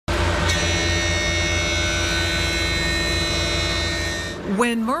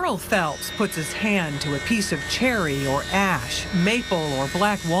When Myrl Phelps puts his hand to a piece of cherry or ash, maple or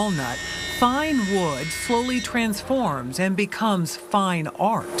black walnut, fine wood slowly transforms and becomes fine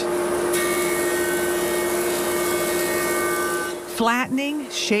art. Flattening,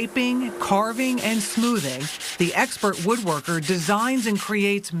 shaping, carving, and smoothing, the expert woodworker designs and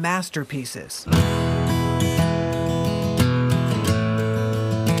creates masterpieces.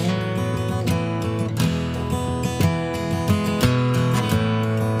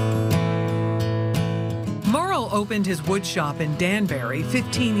 Opened his wood shop in Danbury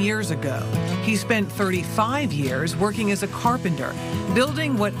 15 years ago. He spent 35 years working as a carpenter,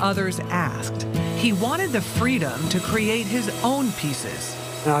 building what others asked. He wanted the freedom to create his own pieces.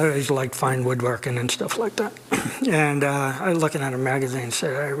 I always liked fine woodworking and stuff like that. And I was looking at a magazine and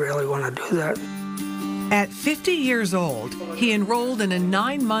said, I really want to do that. At 50 years old, he enrolled in a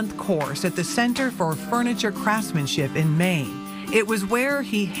 9-month course at the Center for Furniture Craftsmanship in Maine. It was where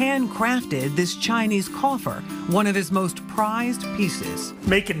he handcrafted this Chinese coffer, one of his most prized pieces.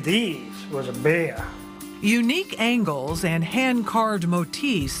 Making these was a bear. Unique angles and hand-carved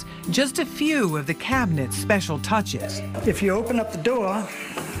motifs, just a few of the cabinet's special touches. If you open up the door,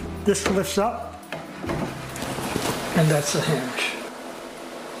 this lifts up, and that's the hinge.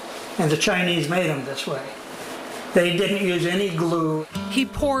 And the Chinese made them this way. They didn't use any glue. He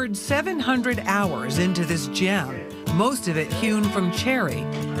poured 700 hours into this gem, most of it hewn from cherry.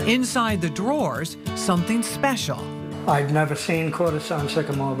 Inside the drawers, something special. I'd never seen courtesan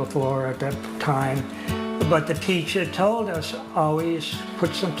sycamore before at that time, but the teacher told us always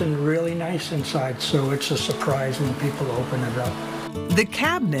put something really nice inside, so it's a surprise when people open it up. The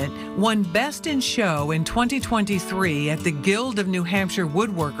cabinet won Best in Show in 2023 at the Guild of New Hampshire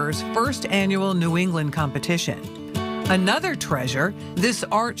Woodworkers' first annual New England competition. Another treasure, this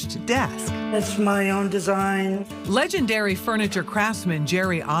arched desk. It's my own design. Legendary furniture craftsman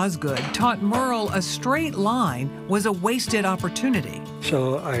Jerry Osgood taught Myrl a straight line was a wasted opportunity.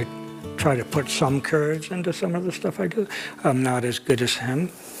 So I try to put some curves into some of the stuff I do. I'm not as good as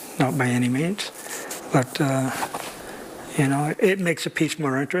him, not by any means, but you know, it makes a piece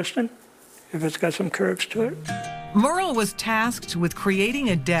more interesting if it's got some curves to it. Myrl was tasked with creating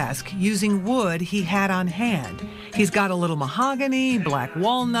a desk using wood he had on hand. He's got a little mahogany, black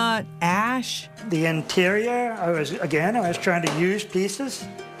walnut, ash. The interior, I was trying to use pieces,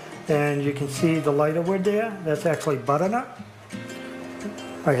 and you can see the lighter wood there. That's actually butternut.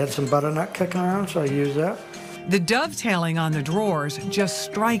 I had some butternut kicking around, so I used that. The dovetailing on the drawers, just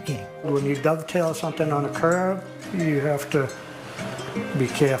striking. When you dovetail something on a curve, you have to be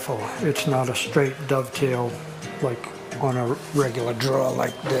careful. It's not a straight dovetail like on a regular drawer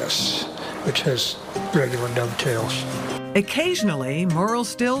like this, which has regular dovetails. Occasionally, Myrl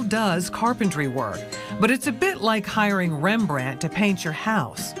still does carpentry work, but it's a bit like hiring Rembrandt to paint your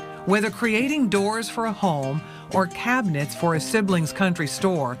house. Whether creating doors for a home or cabinets for a sibling's country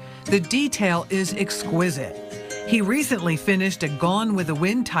store, the detail is exquisite. He recently finished a Gone with the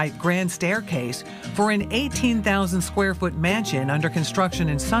Wind type grand staircase for an 18,000 square foot mansion under construction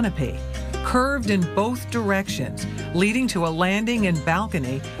in Sunapee, curved in both directions, leading to a landing and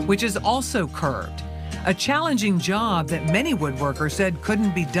balcony, which is also curved. A challenging job that many woodworkers said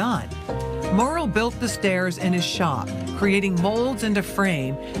couldn't be done. Myrl built the stairs in his shop, creating molds into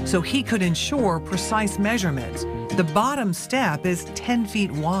frame so he could ensure precise measurements. The bottom step is 10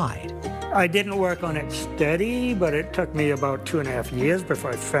 feet wide. I didn't work on it steady, but it took me about 2.5 years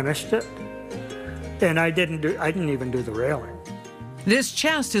before I finished it. And I didn't even do the railing. This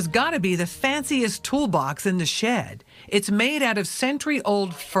chest has got to be the fanciest toolbox in the shed. It's made out of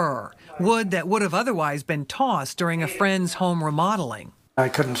century-old fir, wood that would have otherwise been tossed during a friend's home remodeling. I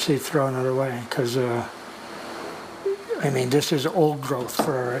couldn't see throwing it away because, I mean, this is old growth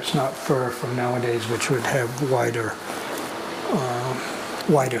fir. It's not fir from nowadays, which would have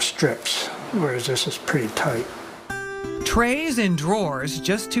wider strips, whereas this is pretty tight. Trays and drawers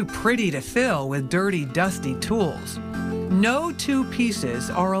just too pretty to fill with dirty, dusty tools. No two pieces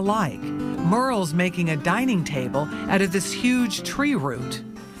are alike. Myrl's making a dining table out of this huge tree root.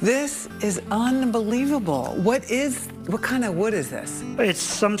 This is unbelievable. What kind of wood is this? It's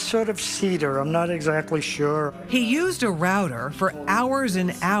some sort of cedar. I'm not exactly sure. He used a router for hours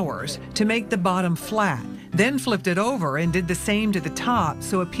and hours to make the bottom flat, then flipped it over and did the same to the top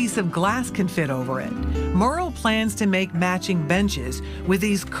so a piece of glass can fit over it. Myrl plans to make matching benches with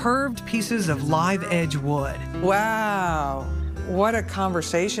these curved pieces of live edge wood. Wow, what a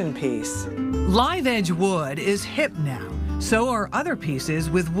conversation piece. Live edge wood is hip now. So are other pieces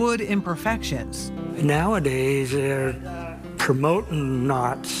with wood imperfections. Nowadays, they're promoting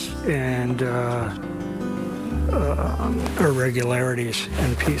knots and irregularities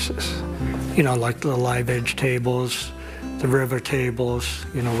in pieces. You know, like the live edge tables, the river tables,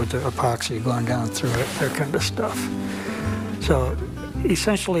 you know, with the epoxy going down through it, that kind of stuff. So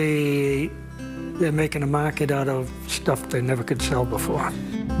essentially, they're making a market out of stuff they never could sell before.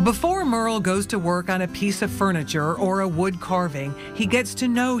 Before Myrl goes to work on a piece of furniture or a wood carving, he gets to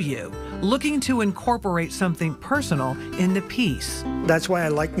know you, looking to incorporate something personal in the piece. That's why I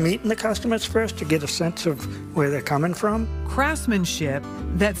like meeting the customers first, to get a sense of where they're coming from. Craftsmanship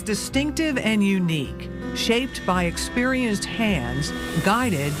that's distinctive and unique, shaped by experienced hands,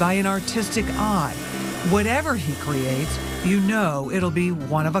 guided by an artistic eye. Whatever he creates, you know it'll be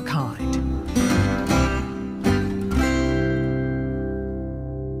one of a kind.